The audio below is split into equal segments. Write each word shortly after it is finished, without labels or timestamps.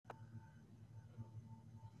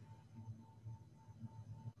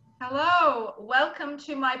Hello, welcome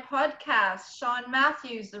to my podcast, Sean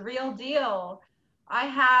Matthews, The Real Deal. I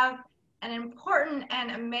have an important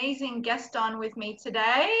and amazing guest on with me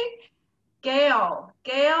today, Gayle.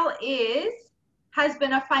 Gayle has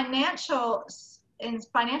been in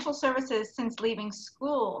financial services since leaving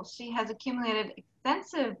school. She has accumulated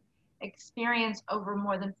extensive experience over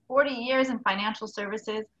more than 40 years in financial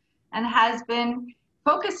services and has been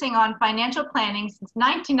focusing on financial planning since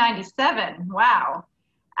 1997. Wow.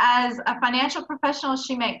 As a financial professional,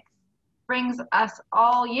 brings us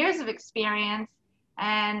all years of experience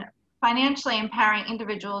and financially empowering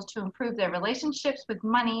individuals to improve their relationships with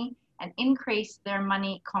money and increase their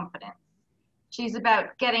money confidence. She's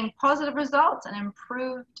about getting positive results and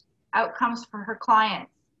improved outcomes for her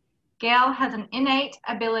clients. Gayle has an innate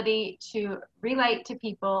ability to relate to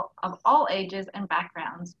people of all ages and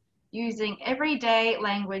backgrounds. Using everyday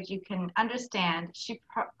language you can understand, she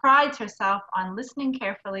prides herself on listening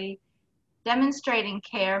carefully, demonstrating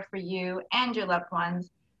care for you and your loved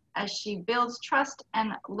ones as she builds trust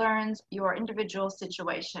and learns your individual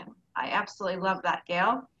situation. I absolutely love that,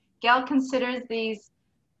 Gayle. Gayle considers these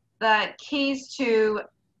the keys to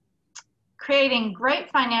creating great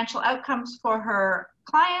financial outcomes for her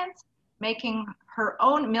clients, making her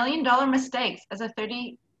own million-dollar mistakes as a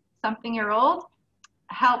 30-something-year-old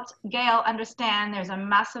helped Gayle understand there's a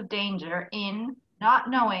massive danger in not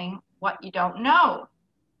knowing what you don't know.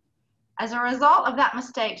 As a result of that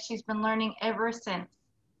mistake, she's been learning ever since.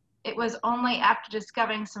 It was only after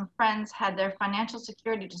discovering some friends had their financial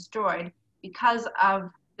security destroyed because of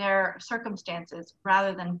their circumstances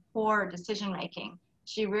rather than poor decision making.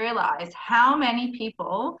 She realized how many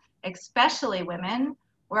people, especially women,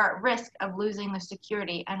 were at risk of losing their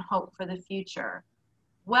security and hope for the future.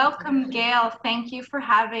 Welcome, Gayle. Thank you for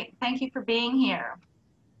being here.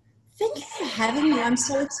 Thank you for having me. I'm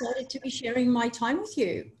so excited to be sharing my time with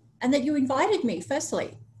you and that you invited me,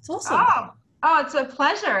 firstly. It's awesome. Oh, it's a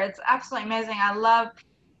pleasure. It's absolutely amazing. I love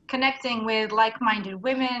connecting with like-minded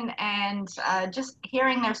women and just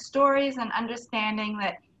hearing their stories and understanding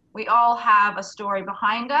that we all have a story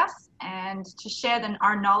behind us and to share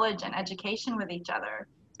our knowledge and education with each other.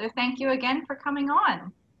 So thank you again for coming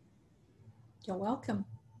on. You're welcome.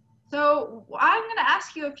 So I'm going to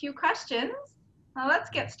ask you a few questions. Now let's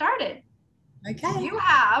get started. Okay. You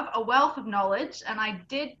have a wealth of knowledge, and I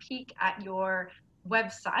did peek at your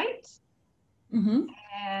website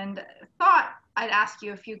and thought I'd ask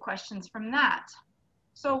you a few questions from that.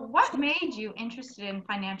 So what made you interested in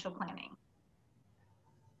financial planning?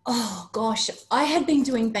 Oh gosh, I had been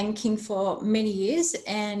doing banking for many years,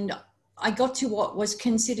 and I got to what was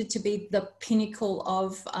considered to be the pinnacle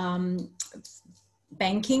of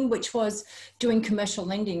banking, which was doing commercial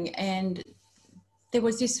lending. And there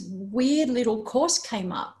was this weird little course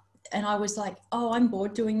came up and I was like, oh, I'm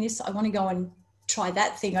bored doing this. I want to go and try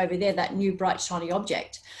that thing over there, that new bright shiny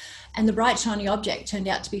object. And the bright shiny object turned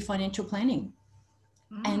out to be financial planning.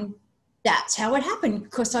 And that's how it happened,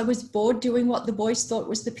 because I was bored doing what the boys thought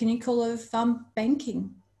was the pinnacle of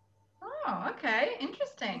banking. Oh, okay.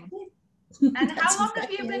 Interesting. And how long have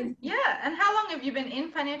you been, and how long have you been in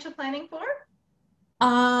financial planning for?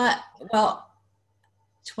 Well,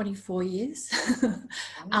 24 years.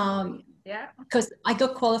 Because I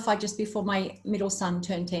got qualified just before my middle son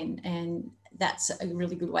turned 10, and that's a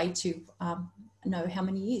really good way to know how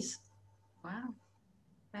many years. Wow.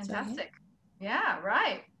 Fantastic. So, yeah,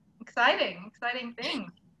 right. Exciting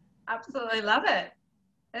thing. Absolutely love it.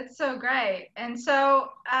 It's so great. And so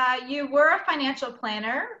you were a financial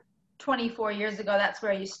planner 24 years ago. That's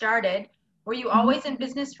where you started. Were you always in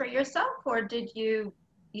business for yourself, or did you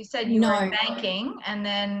said you were in banking, and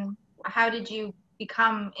then how did you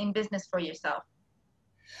become in business for yourself?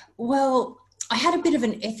 Well, I had a bit of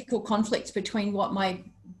an ethical conflict between what my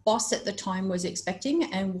boss at the time was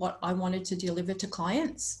expecting and what I wanted to deliver to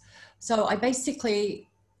clients. So I basically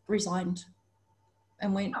resigned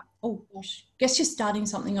and went, oh gosh, guess you're starting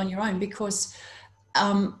something on your own, because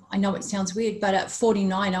I know it sounds weird, but at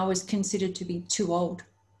 49, I was considered to be too old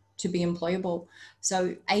to be employable.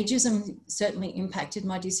 So ageism certainly impacted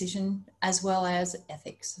my decision, as well as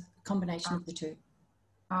ethics, a combination of the two.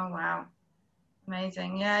 Oh, wow.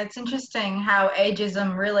 Amazing. Yeah, it's interesting how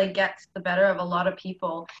ageism really gets the better of a lot of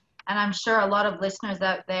people. And I'm sure a lot of listeners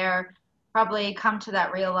out there probably come to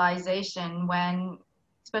that realization when,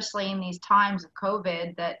 especially in these times of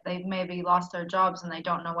COVID, that they've maybe lost their jobs and they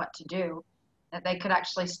don't know what to do, that they could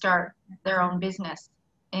actually start their own business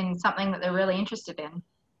in something that they're really interested in.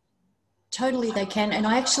 Totally, they can. And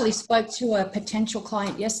I actually spoke to a potential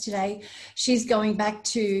client yesterday. She's going back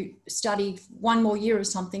to study one more year or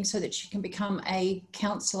something so that she can become a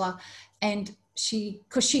counselor. And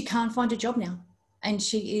because she can't find a job now. And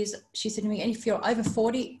she said to me, and if you're over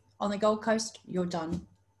 40 on the Gold Coast, you're done.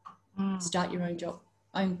 Start your own job,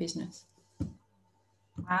 own business.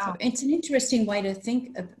 Wow. So it's an interesting way to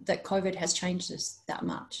think that COVID has changed us that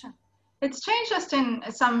much. It's changed us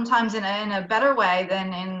sometimes in a better way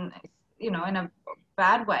than in a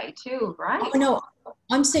bad way too, right? Oh, no,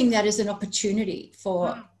 I'm seeing that as an opportunity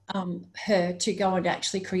for her to go and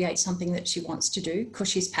actually create something that she wants to do because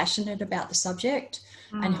she's passionate about the subject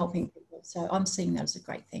and helping people. So I'm seeing that as a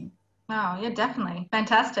great thing. Oh, yeah, definitely.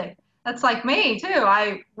 Fantastic. That's like me too.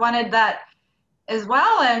 I wanted that as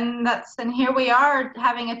well. And here we are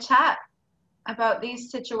having a chat about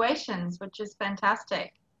these situations, which is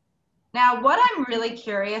fantastic. Now, what I'm really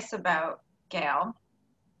curious about, Gayle,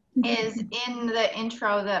 is in the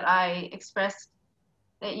intro that I expressed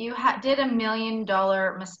that you did $1 million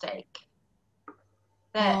mistake.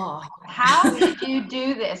 How did you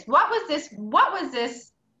do this? What was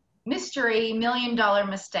this mystery $1 million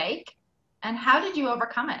mistake, and how did you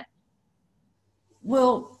overcome it?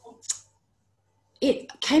 Well,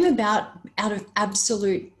 it came about out of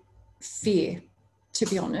absolute fear, to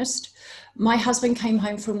be honest. My husband came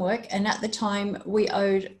home from work, and at the time we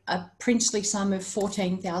owed a princely sum of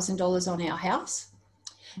 $14,000 on our house.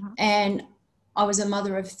 And I was a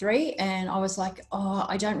mother of 3, and I was like, oh,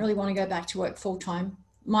 I don't really want to go back to work full time.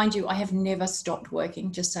 Mind you, I have never stopped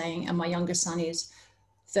working, just saying, and my youngest son is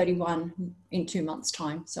 31 in 2 months'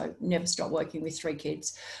 time, so never stopped working with 3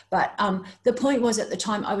 kids. But the point was, at the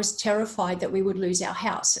time, I was terrified that we would lose our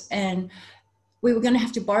house, and we were going to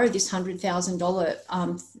have to borrow this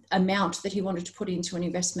 $100,000 amount that he wanted to put into an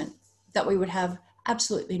investment that we would have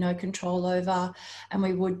absolutely no control over, and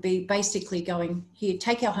we would be basically going, here,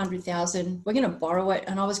 take our $100,000, we're going to borrow it.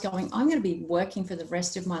 And I was going, I'm going to be working for the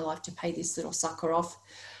rest of my life to pay this little sucker off.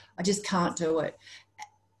 I just can't do it.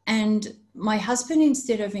 And my husband,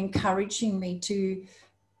 instead of encouraging me to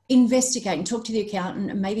investigate and talk to the accountant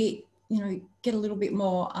and maybe, get a little bit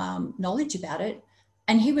more knowledge about it,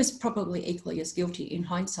 and he was probably equally as guilty in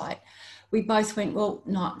hindsight, we both went, well,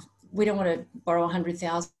 no, we don't want to borrow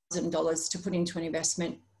 $100,000 to put into an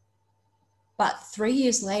investment. But 3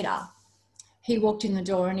 years later, he walked in the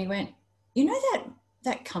door and he went, you know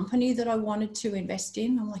that company that I wanted to invest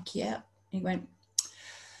in? I'm like, yeah. And he went,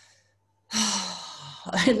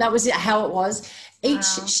 and that was how it was. Each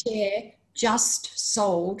share just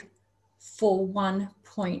sold for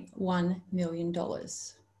 $1.1 million.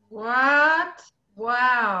 What?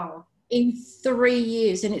 Wow. In 3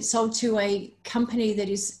 years. And it sold to a company that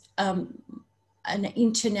is an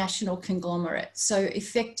international conglomerate. So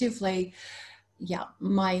effectively,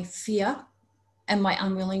 my fear and my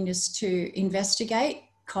unwillingness to investigate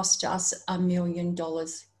cost us $1 million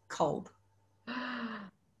cold.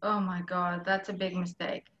 Oh my God, that's a big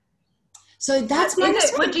mistake. So that's my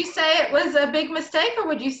mistake. Would you say it was a big mistake, or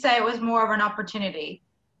would you say it was more of an opportunity?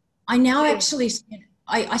 I now actually,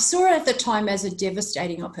 I saw it at the time as a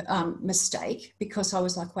devastating mistake, because I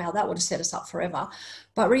was like, wow, that would have set us up forever.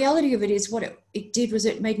 But reality of it is, what it did was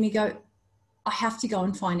it made me go, I have to go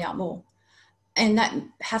and find out more. And that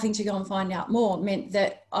having to go and find out more meant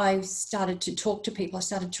that I started to talk to people. I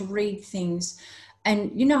started to read things.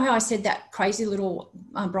 And you know how I said that crazy little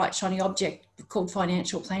bright, shiny object called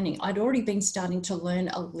financial planning? I'd already been starting to learn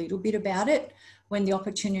a little bit about it when the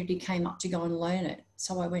opportunity came up to go and learn it.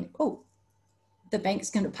 So I went, oh, the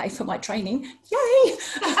bank's going to pay for my training. Yay!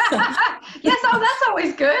 Yes, that's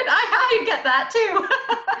always good. I get that too.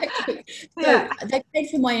 So they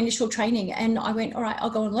paid for my initial training, and I went, all right,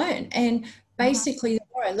 I'll go and learn. And basically, the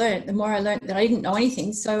more I learned that I didn't know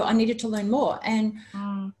anything, so I needed to learn more. And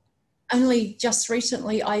only just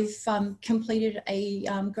recently, I've completed a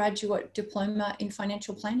graduate diploma in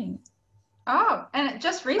financial planning. Oh, and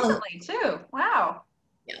just recently too. Wow.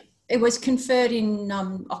 Yeah, it was conferred in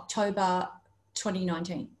October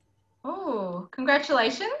 2019. Oh,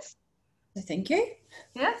 congratulations. So thank you.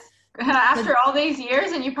 Yes. After all these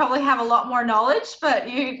years, and you probably have a lot more knowledge, but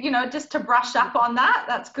just to brush up on that,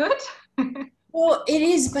 that's good. Well, it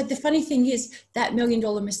is, but the funny thing is that $1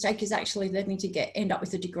 million mistake has actually led me to end up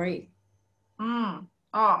with a degree.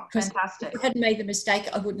 Oh, fantastic. If I hadn't made the mistake,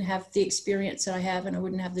 I wouldn't have the experience that I have, and I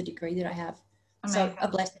wouldn't have the degree that I have. Amazing. So a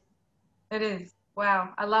blessing. It is.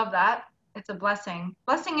 Wow. I love that. It's a blessing.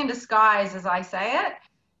 Blessing in disguise, as I say it.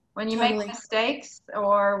 When you make mistakes,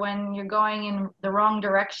 or when you're going in the wrong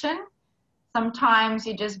direction, sometimes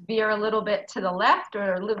you just veer a little bit to the left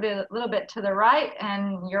or a little bit to the right,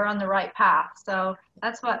 and you're on the right path. So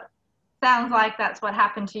that's what sounds like that's what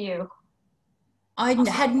happened to you. I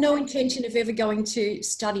had no intention of ever going to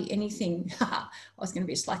study anything. I was going to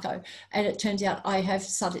be a slacko. And it turns out I have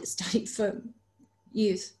studied for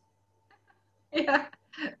youth. Yeah,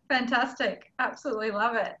 fantastic. Absolutely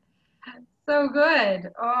love it. So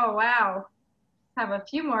good. Oh, wow. Have a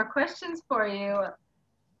few more questions for you.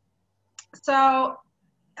 So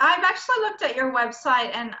I've actually looked at your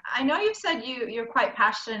website, and I know you've said you're quite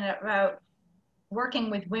passionate about working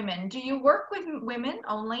with women. Do you work with women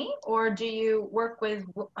only, or do you work with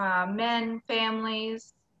men,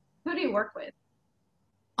 families? Who do you work with?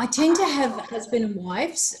 I tend to have husband and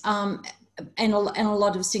wives, and a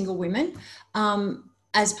lot of single women,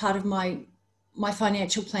 as part of my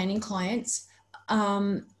financial planning clients.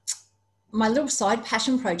 My little side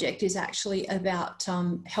passion project is actually about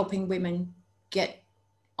helping women get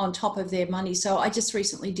on top of their money. So I just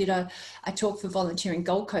recently did a talk for Volunteering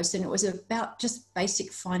Gold Coast, and it was about just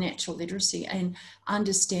basic financial literacy and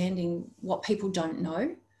understanding what people don't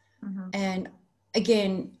know. Mm-hmm. And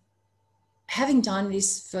again, having done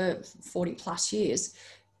this for 40 plus years,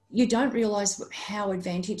 you don't realize how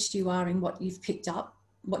advantaged you are in what you've picked up,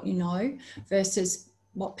 what you know, versus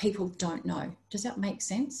what people don't know. Does that make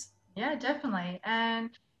sense? Yeah, definitely. And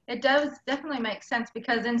it does definitely make sense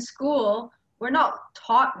because in school, we're not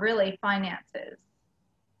taught really finances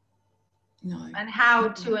No. and how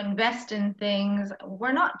to invest in things.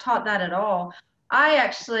 We're not taught that at all. I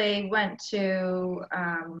actually I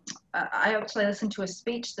actually listened to a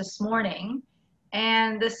speech this morning,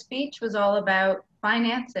 and the speech was all about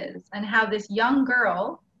finances and how this young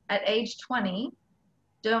girl at age 20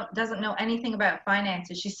 doesn't know anything about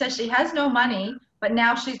finances. She says she has no money, but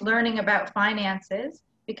now she's learning about finances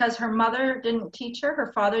because her mother didn't teach her,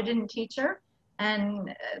 her father didn't teach her,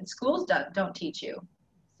 and schools don't teach you.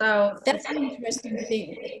 So That's an interesting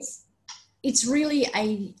thing. It's really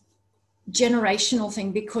a generational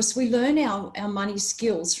thing because we learn our money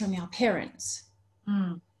skills from our parents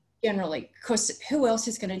generally, because who else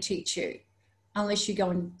is going to teach you unless you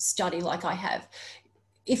go and study like I have?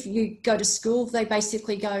 If you go to school, they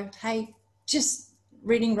basically go, hey, just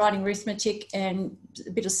reading, writing, arithmetic, and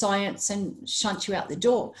a bit of science and shunt you out the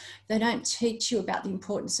door. They don't teach you about the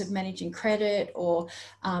importance of managing credit or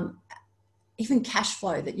even cash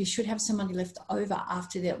flow, that you should have some money left over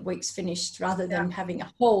after the week's finished rather than having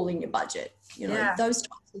a hole in your budget. You know, those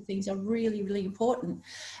types of things are really, really important.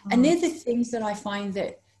 And they're the things that I find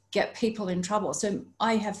that get people in trouble. So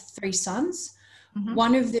I have 3 sons.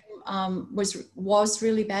 One of them was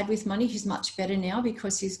really bad with money. He's much better now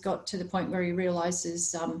because he's got to the point where he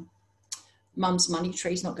realizes mum's money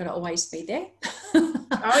tree is not going to always be there.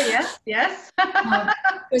 Oh, yes, yes.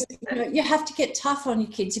 Because you have to get tough on your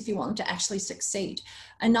kids if you want them to actually succeed.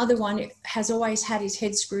 Another one has always had his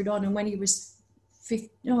head screwed on, and when he was 15,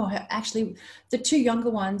 actually the 2 younger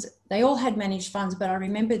ones, they all had managed funds, but I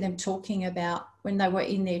remember them talking about when they were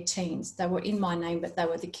in their teens, they were in my name, but they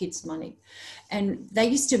were the kids' money. And they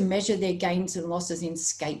used to measure their gains and losses in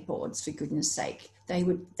skateboards, for goodness sake.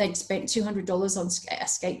 They'd spent $200 on a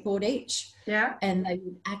skateboard each. Yeah. And they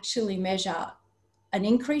would actually measure an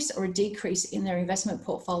increase or a decrease in their investment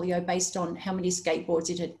portfolio based on how many skateboards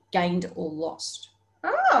it had gained or lost.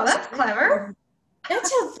 Oh, that's clever. That's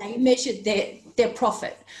how they measured their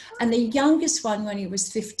profit. And the youngest one, when he was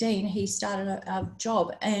 15, he started a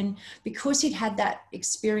job. And because he'd had that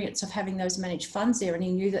experience of having those managed funds there, and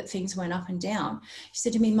he knew that things went up and down, he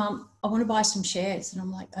said to me, Mum, I want to buy some shares. And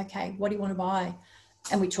I'm like, okay, what do you want to buy?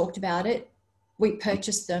 And we talked about it. We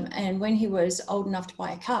purchased them. And when he was old enough to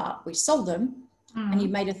buy a car, we sold them. And he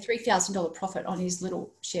made a $3,000 profit on his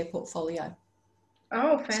little share portfolio.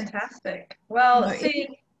 Oh, fantastic. Well,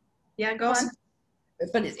 So, go on.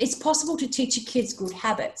 But it's possible to teach your kids good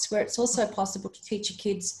habits, where it's also possible to teach your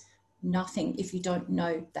kids nothing if you don't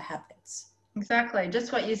know the habits. Exactly.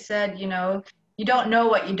 Just what you said, you don't know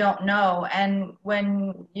what you don't know. And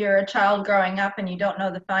when you're a child growing up and you don't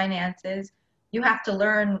know the finances, you have to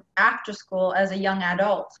learn after school as a young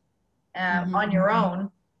adult on your own,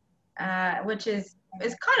 which is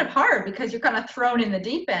kind of hard because you're kind of thrown in the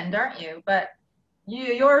deep end, aren't you? But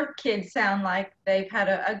your kids sound like they've had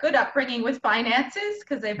a good upbringing with finances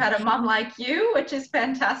because they've had a mom like you, which is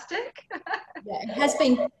fantastic. Yeah, it has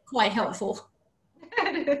been quite helpful.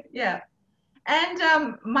 Yeah.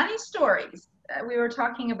 And money stories. We were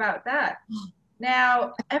talking about that.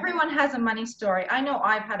 Now, everyone has a money story. I know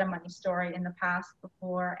I've had a money story in the past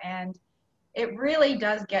before, and it really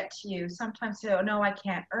does get to you. Sometimes you say, oh, no, I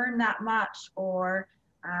can't earn that much, or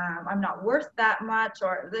I'm not worth that much,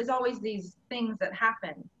 or there's always these things that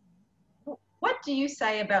happen. What do you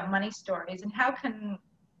say about money stories, and how can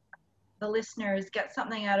the listeners get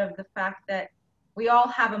something out of the fact that we all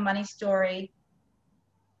have a money story?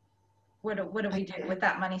 What do we do with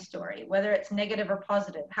that money story, whether it's negative or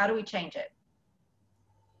positive? How do we change it?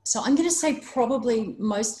 So I'm going to say probably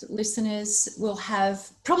most listeners will have,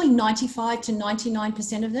 probably 95 to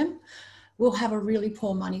 99% of them will have a really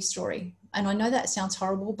poor money story. And I know that sounds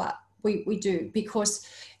horrible, but we do, because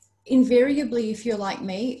invariably, if you're like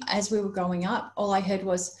me, as we were growing up, all I heard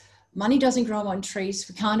was money doesn't grow on trees.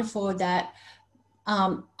 We can't afford that.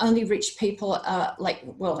 Only rich people are like,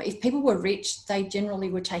 well, if people were rich, they generally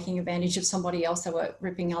were taking advantage of somebody else. They were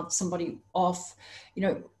ripping up somebody off. You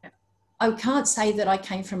know, I can't say that I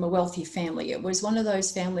came from a wealthy family. It was one of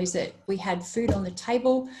those families that we had food on the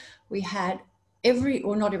table. We had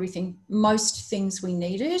or not everything, most things we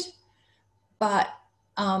needed. But,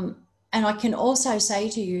 and I can also say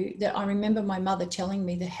to you that I remember my mother telling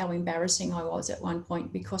me that how embarrassing I was at one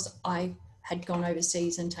point because I had gone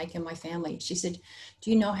overseas and taken my family. She said, do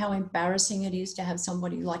you know how embarrassing it is to have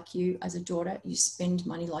somebody like you as a daughter? You spend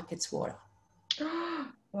money like it's water.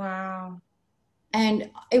 Wow. And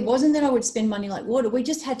it wasn't that I would spend money like water. We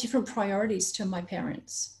just had different priorities to my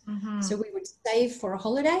parents. Mm-hmm. So we would save for a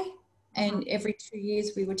holiday, and every 2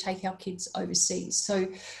 years we would take our kids overseas. So,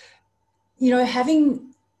 you know,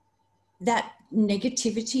 having that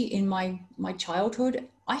negativity in my childhood,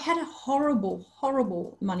 I had a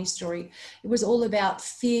horrible money story. It was all about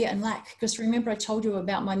fear and lack. Because remember, I told you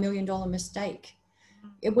about my $1 million mistake.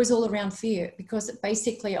 It was all around fear, because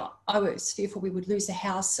basically I was fearful we would lose the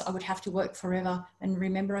house. I would have to work forever. And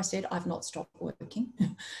remember, I said, I've not stopped working. Yeah,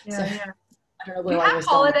 So yeah. I don't know Do you where I have was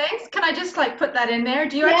going. holidays? Can I just like put that in there?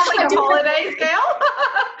 Do you Yeah, actually I have do holidays, Gail?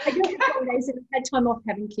 I do have holidays, and I've had time off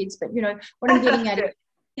having kids. But, you know, what I'm getting That's at good. is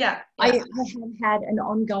Yeah, I yeah. have had an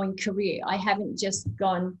ongoing career. I haven't just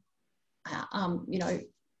gone, you know,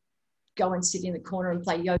 go and sit in the corner and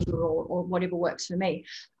play yoga or whatever works for me.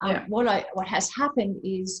 Yeah. What has happened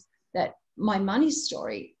is that my money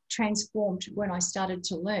story transformed when I started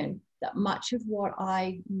to learn that much of what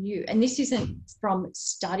I knew, and this isn't from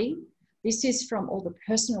study, this is from all the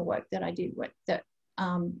personal work that I did.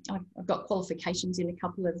 I've got qualifications in a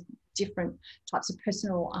couple of different types of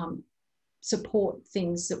personal support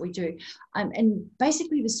things that we do. And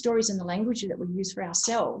basically the stories and the language that we use for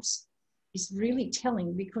ourselves is really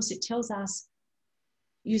telling, because it tells us,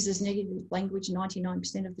 uses negative language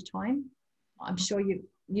 99% of the time. I'm sure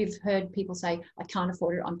you've heard people say, I can't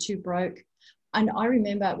afford it, I'm too broke. And I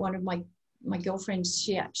remember one of my girlfriends,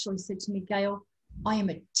 she actually said to me, Gail, I am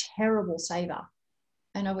a terrible saver.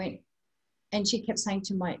 And I went, and she kept saying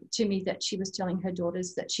to me that she was telling her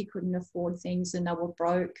daughters that she couldn't afford things and they were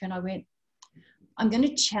broke. And I went, I'm going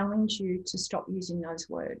to challenge you to stop using those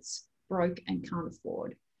words, broke and can't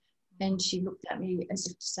afford. And she looked at me as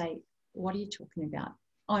if to say, what are you talking about?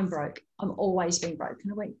 I'm broke. I'm always been broke.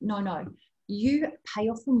 And I went, no. You pay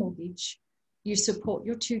off a mortgage. You support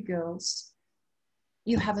your 2 girls.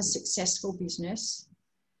 You have a successful business.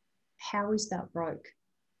 How is that broke?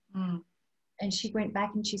 Mm. And she went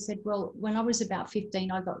back and she said, well, when I was about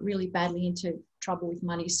 15, I got really badly into trouble with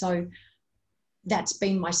money. So that's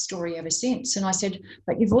been my story ever since. And I said,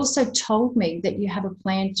 but you've also told me that you have a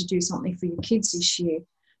plan to do something for your kids this year.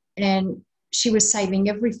 And she was saving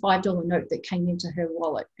every $5 note that came into her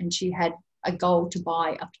wallet. And she had a goal to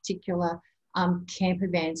buy a particular camper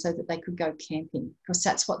van so that they could go camping, because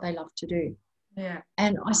that's what they love to do. Yeah.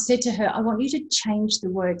 And I said to her, I want you to change the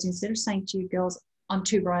words. Instead of saying to you girls, I'm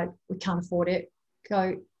too broke, we can't afford it,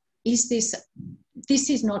 go, this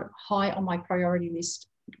is not high on my priority list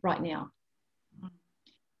right now.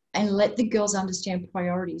 And let the girls understand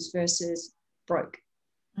priorities versus broke.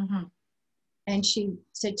 Mm-hmm. And she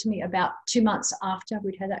said to me about 2 months after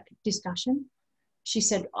we'd had that discussion, she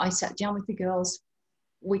said, I sat down with the girls,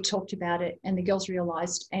 we talked about it, and the girls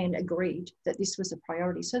realised and agreed that this was a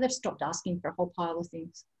priority. So they've stopped asking for a whole pile of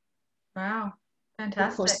things. Wow,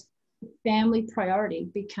 fantastic. Because family priority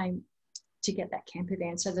became to get that camper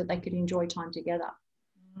van so that they could enjoy time together,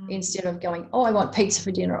 instead of going, oh, I want pizza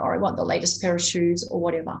for dinner, or I want the latest pair of shoes, or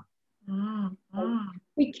whatever. So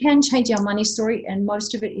we can change our money story, and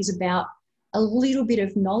most of it is about a little bit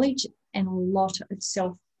of knowledge and a lot of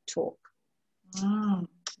self-talk.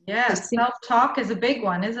 Yes, self-talk is a big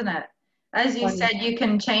one, isn't it? As you said, you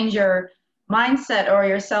can change your mindset or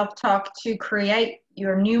your self-talk to create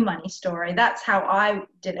your new money story. That's how I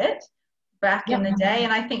did it back in the day.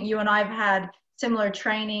 And I think you and I have had similar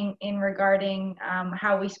training in regarding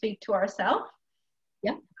how we speak to ourselves.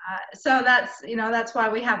 Yeah. So that's why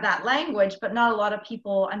we have that language, but not a lot of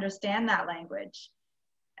people understand that language.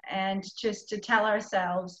 And just to tell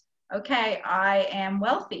ourselves, okay, I am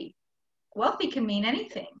wealthy. Wealthy can mean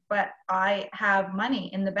anything, but I have money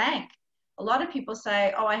in the bank. A lot of people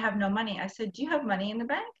say, oh, I have no money. I said, do you have money in the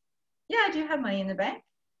bank? Yeah, I do have money in the bank.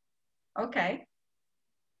 Okay.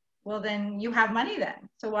 Well, then you have money then.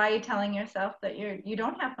 So why are you telling yourself that you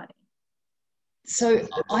don't have money? So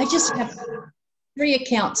I just have 3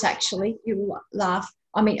 accounts, actually. You laugh.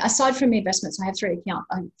 I mean, aside from investments, I have 3 accounts.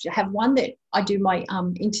 I have one that I do my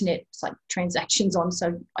internet transactions on,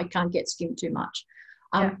 so I can't get skimmed too much.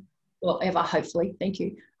 Well, ever, hopefully. Thank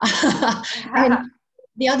you. And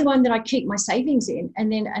the other one that I keep my savings in,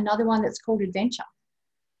 and then another one that's called Adventure.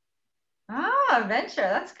 Adventure.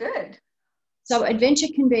 That's good. So Adventure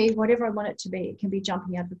can be whatever I want it to be. It can be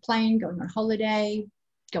jumping out of a plane, going on holiday,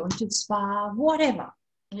 going to the spa, whatever.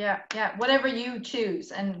 Yeah. Whatever you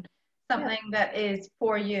choose, and something that is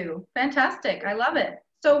for you. Fantastic. I love it.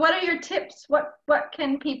 So what are your tips? What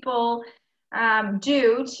can people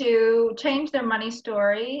do to change their money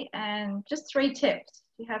story? And just 3 tips.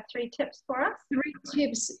 Do you have 3 tips for us? 3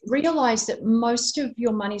 tips. Realize that most of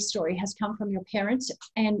your money story has come from your parents,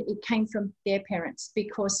 and it came from their parents,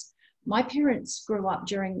 because my parents grew up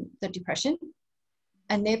during the Depression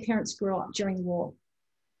and their parents grew up during the war.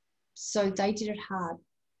 So they did it hard.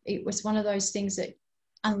 It was one of those things that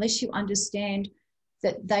unless you understand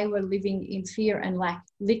that they were living in fear and lack,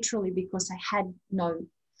 literally, because they had no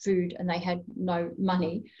food and they had no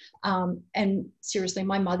money. And seriously,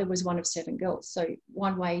 my mother was one of 7 girls. So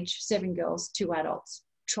 1 wage, 7 girls, 2 adults.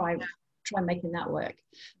 Try making that work.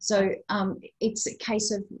 So it's a case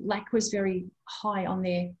of lack was very high on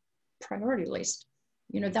their priority list.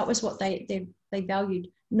 That was what they valued,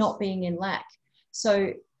 not being in lack.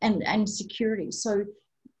 So and security. So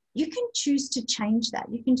you can choose to change that.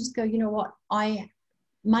 You can just go, you know what,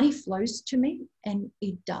 money flows to me, and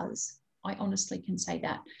it does. I honestly can say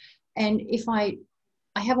that. And if I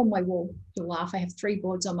have on my wall, you'll laugh, I have 3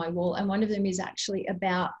 boards on my wall, and one of them is actually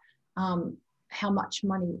about how much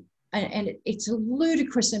money, and it's a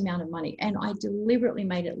ludicrous amount of money. And I deliberately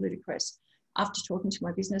made it ludicrous after talking to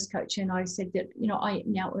my business coach, and I said that, I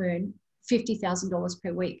now earn $50,000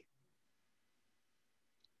 per week.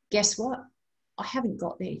 Guess what? I haven't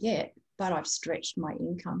got there yet, but I've stretched my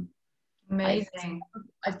income. Amazing.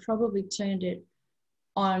 I've probably turned it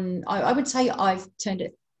on. I would say I've turned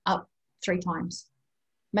it up 3 times,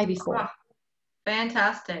 maybe 4. Oh,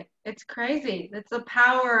 fantastic. It's crazy. It's the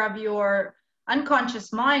power of your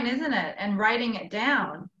unconscious mind, isn't it? And writing it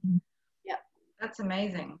down. Yeah. That's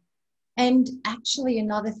amazing. And actually,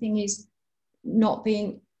 another thing is not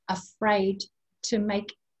being afraid to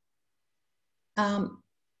make,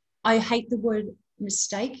 I hate the word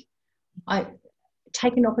mistake. I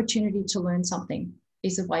take an opportunity to learn something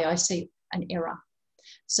is the way I see an error.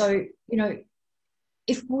 So,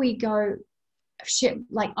 if we go,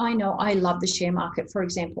 I know I love the share market, for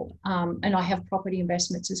example, and I have property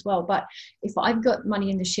investments as well. But if I've got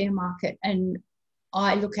money in the share market and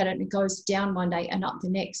I look at it and it goes down one day and up the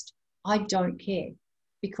next, I don't care,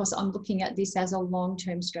 because I'm looking at this as a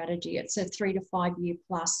long-term strategy. It's a 3 to 5 year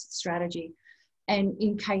plus strategy. And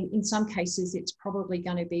in some cases, it's probably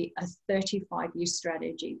going to be a 35-year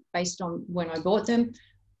strategy based on when I bought them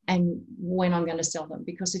and when I'm going to sell them,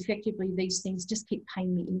 because effectively these things just keep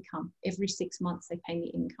paying me income. Every 6 months, they pay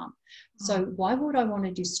me income. So why would I want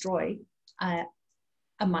to destroy a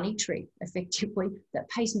money tree, effectively, that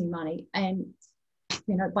pays me money, and,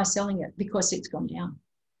 by selling it because it's gone down?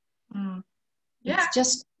 Yeah. It's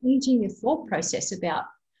just changing your thought process about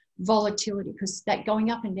volatility, because that going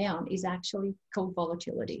up and down is actually called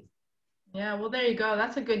volatility. Yeah, well, there you go.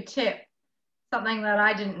 That's a good tip. Something that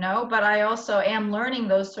I didn't know, but I also am learning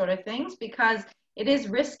those sort of things, because it is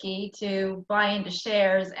risky to buy into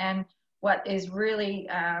shares. And what is really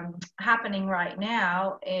happening right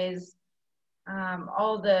now is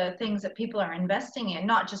all the things that people are investing in,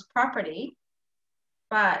 not just property,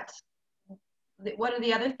 but what are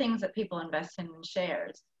the other things that people invest in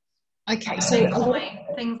shares? Okay, so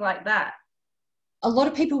things like that. A lot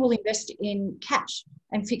of people will invest in cash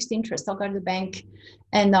and fixed interest. They'll go to the bank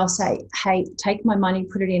and they'll say, hey, take my money,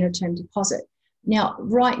 put it in a term deposit. Now,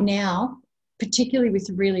 right now, particularly with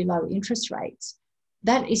really low interest rates,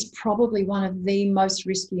 that is probably one of the most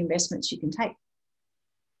risky investments you can take.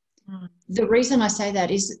 The reason I say that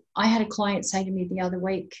is I had a client say to me the other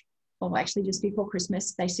week, or actually just before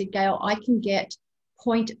Christmas, they said, Gayle, I can get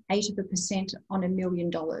 0.8% on $1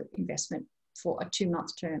 million investment for a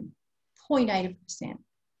 2-month term. 0.8%.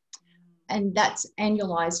 And that's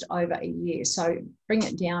annualized over a year. So bring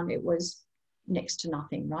it down, it was next to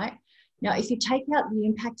nothing, right? Now, if you take out the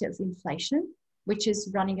impact of inflation, which is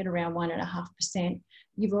running at around 1.5%,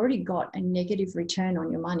 you've already got a negative return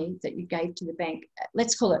on your money that you gave to the bank.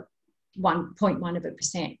 Let's call it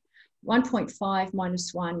 1.1%. 1.5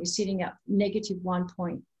 minus 1, you're sitting at negative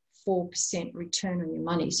 1.4% return on your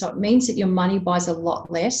money. So it means that your money buys a lot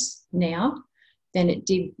less now than it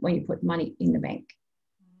did when you put money in the bank.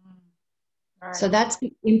 Right. So that's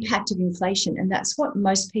the impact of inflation. And that's what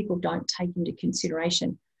most people don't take into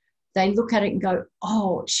consideration. They look at it and go,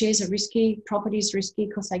 oh, shares are risky, property's risky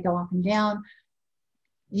because they go up and down.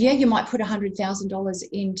 Yeah, you might put $100,000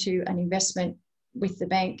 into an investment with the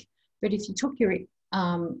bank, but if you took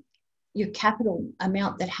your capital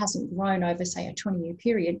amount that hasn't grown over, say, a 20-year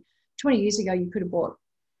period, 20 years ago, you could have bought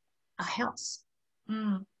a house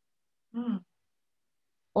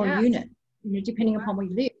or a unit, depending upon where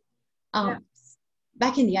you live.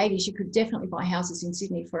 Back in the 80s, you could definitely buy houses in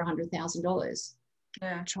Sydney for $100,000.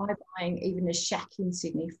 Yeah. Try buying even a shack in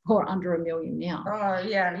Sydney for under $1 million now. Oh,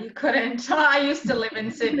 yeah, you couldn't. I used to live in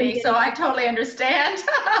Sydney, so I totally understand.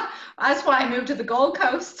 That's why I moved to the Gold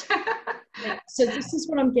Coast. So this is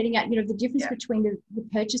what I'm getting at, the difference between the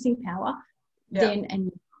purchasing power then and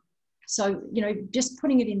so, just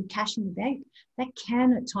putting it in cash in the bank, that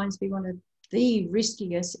can at times be one of the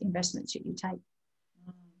riskiest investments that you take.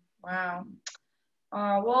 Wow.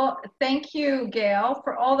 Well, thank you, Gayle,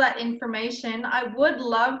 for all that information. I would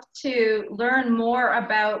love to learn more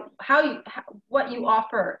about what you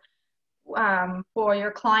offer for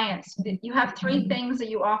your clients. You have 3 things that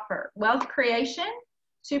you offer: wealth creation,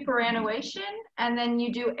 superannuation, and then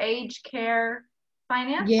you do aged care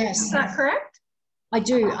finance. Yes. Is that correct? I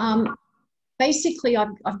do. Basically,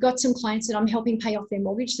 I've got some clients that I'm helping pay off their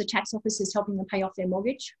mortgage. The tax office is helping them pay off their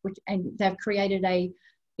mortgage, and they've created a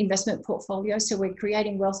investment portfolio. So we're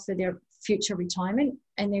creating wealth for their future retirement.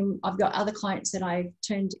 And then I've got other clients that I've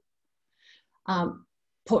turned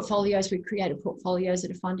portfolios. We've created portfolios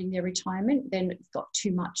that are funding their retirement. Then it's got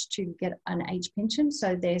too much to get an age pension.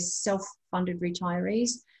 So they're self-funded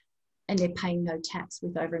retirees and they're paying no tax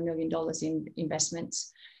with over $1 million in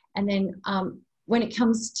investments. And then when it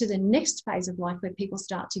comes to the next phase of life where people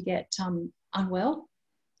start to get unwell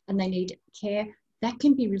and they need care, that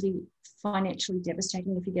can be really financially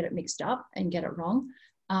devastating if you get it mixed up and get it wrong.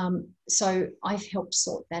 So I've helped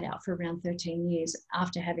sort that out for around 13 years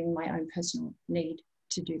after having my own personal need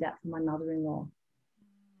to do that for my mother-in-law.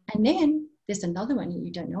 And then there's another one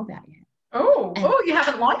you don't know about yet. Oh, you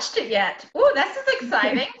haven't launched it yet. Oh, this is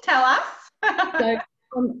exciting. Tell us. So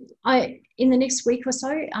in the next week or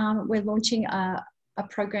so, we're launching a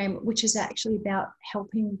program which is actually about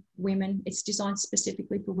helping women. It's designed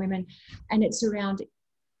specifically for women, and it's around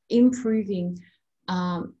improving,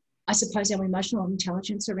 I suppose, our emotional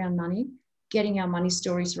intelligence around money, getting our money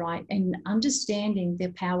stories right, and understanding the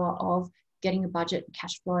power of getting a budget,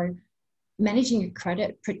 cash flow, managing your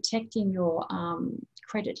credit, protecting your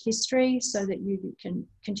credit history so that you can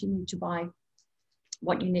continue to buy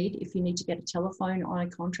what you need if you need to get a telephone on a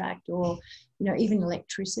contract or, even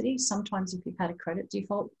electricity. Sometimes if you've had a credit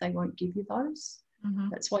default, they won't give you those. Mm-hmm.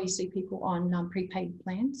 That's why you see people on prepaid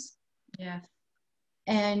plans. Yeah.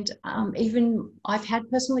 And even I've had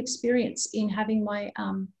personal experience in having my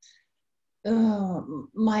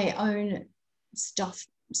own stuff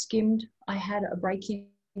skimmed. I had a break-in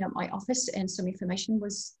at my office and some information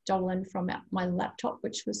was stolen from my laptop,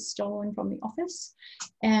 which was stolen from the office.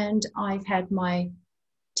 And I've had my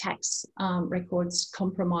tax records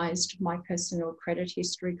compromised, my personal credit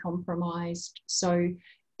history compromised. So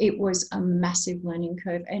it was a massive learning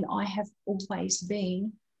curve. And I have always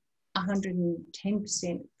been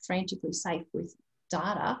 110% frantically safe with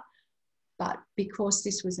data. But because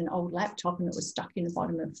this was an old laptop and it was stuck in the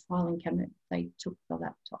bottom of the filing cabinet, they took the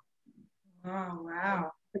laptop. Oh,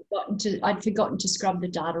 wow. I'd forgotten to scrub the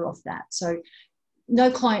data off that. So no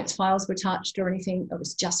clients' files were touched or anything. It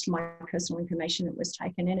was just my personal information that was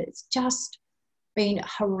taken. And it's just been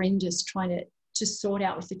horrendous trying to sort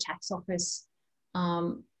out with the tax office.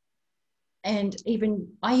 And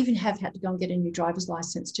I even have had to go and get a new driver's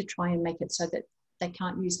license to try and make it so that they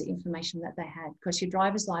can't use the information that they had, because your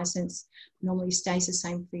driver's license normally stays the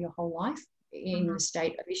same for your whole life in the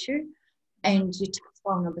state of issue, and your tax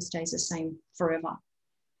file number stays the same forever.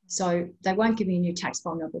 So they won't give me a new tax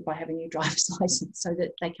file number by having a new driver's license, so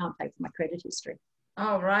that they can't pay for my credit history.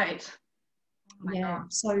 Oh, right. Oh, yeah.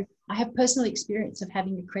 God. So I have personal experience of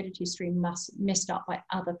having a credit history messed up by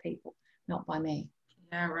other people, not by me.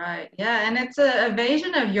 Yeah, right. Yeah, and it's an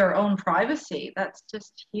evasion of your own privacy. That's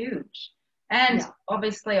just huge. And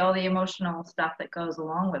obviously all the emotional stuff that goes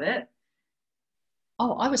along with it.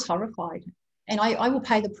 Oh, I was horrified. And I will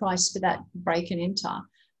pay the price for that break and enter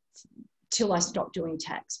till I stop doing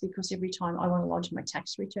tax, because every time I want to lodge my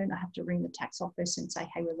tax return, I have to ring the tax office and say,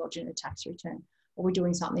 hey, we're lodging a tax return, or we're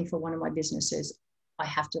doing something for one of my businesses. I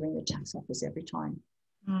have to ring the tax office every time.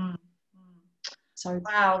 So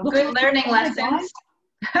wow, good learning lessons.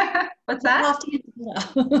 What's that? Yeah.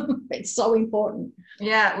 It's so important.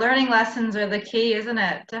 Yeah, learning lessons are the key, isn't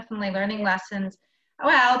it? Definitely learning lessons.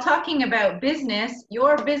 Well, talking about business,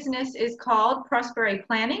 your business is called Prosperity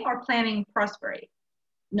Planning or Planning Prosperity?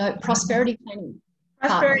 No, prosperity planning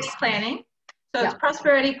Prosperity partners. Planning. So it's Yeah,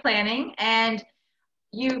 Prosperity Planning. And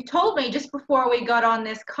you told me just before we got on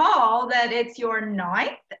this call that it's your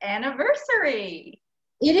 9th anniversary.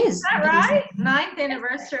 it Is is. that It is. right? 9th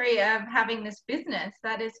anniversary of having this business.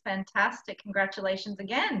 That is fantastic. Congratulations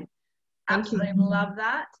again. Thank you. Absolutely love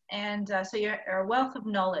that. And so you're a wealth of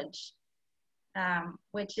knowledge,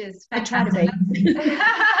 which is I try to be. fantastic.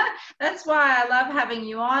 That's why I love having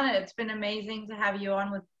you on. It's been amazing to have you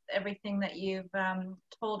on with everything that you've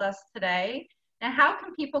told us today. Now, how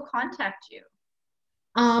can people contact you?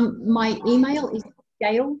 My email is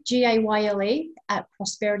Gayle, Gayle, at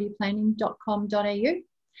prosperityplanning.com.au.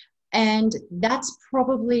 And that's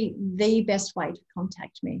probably the best way to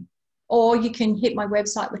contact me. Or you can hit my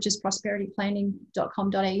website, which is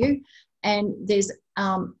prosperityplanning.com.au, and there's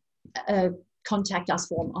a contact us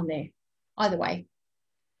form on there. Either way.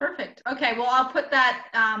 Perfect. Okay, well, I'll put that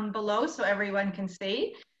below so everyone can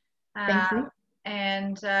see. Thank you.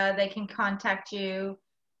 And they can contact you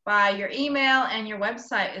by your email, and your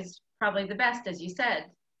website is probably the best, as you said.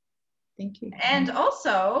 Thank you. And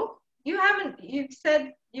also, you've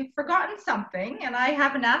said you've forgotten something, and I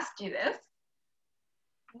haven't asked you this.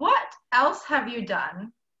 What else have you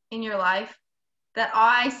done in your life that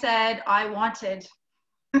I said I wanted?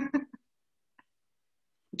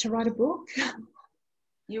 To write a book.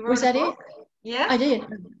 You wrote Was that a book? it? Yeah. I did. I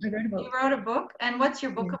wrote a book. You wrote a book, and what's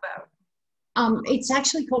your book about? It's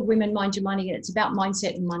actually called Women Mind Your Money, and it's about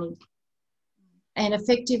mindset and money, and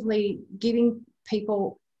effectively giving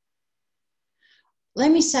people,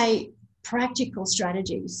 let me say, practical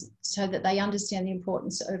strategies so that they understand the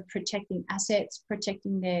importance of protecting assets,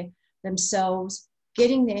 protecting themselves,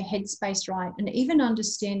 getting their headspace right, and even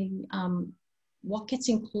understanding what gets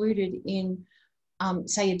included in,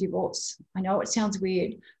 say, a divorce. I know it sounds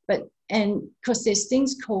weird, and because there's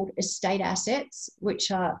things called estate assets,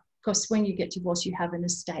 which are, of course, when you get divorced, you have an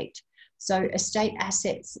estate. So estate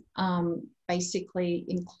assets basically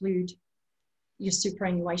include your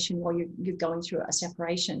superannuation while you're going through a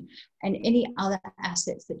separation, and any other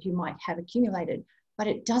assets that you might have accumulated. But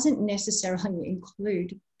it doesn't necessarily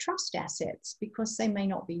include trust assets because they may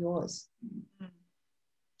not be yours.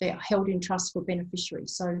 They're held in trust for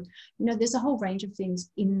beneficiaries. So, there's a whole range of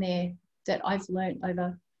things in there that I've learned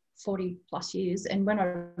over 40 plus years. And when I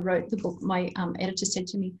wrote the book, my editor said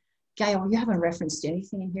to me, Gayle, you haven't referenced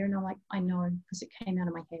anything in here. And I'm like, I know, because it came out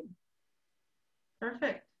of my head.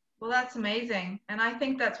 Perfect. Well, that's amazing. And I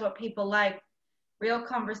think that's what people like, real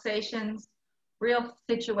conversations, real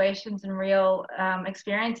situations, and real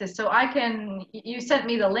experiences. So you sent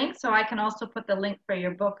me the link, so I can also put the link for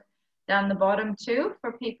your book down the bottom too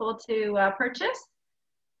for people to purchase.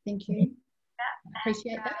 Thank you.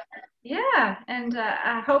 Appreciate that. Yeah, and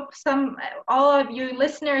I hope all of you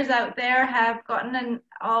listeners out there have gotten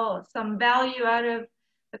some value out of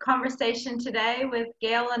the conversation today with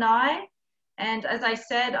Gayle and I. And as I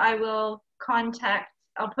said, I'll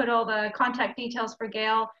put all the contact details for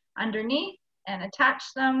Gayle underneath and attach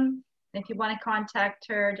them. And if you want to contact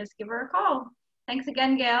her, just give her a call. Thanks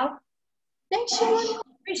again, Gayle. Thanks, Sean.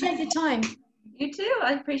 Appreciate your time. You too.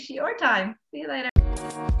 I appreciate your time. See you later.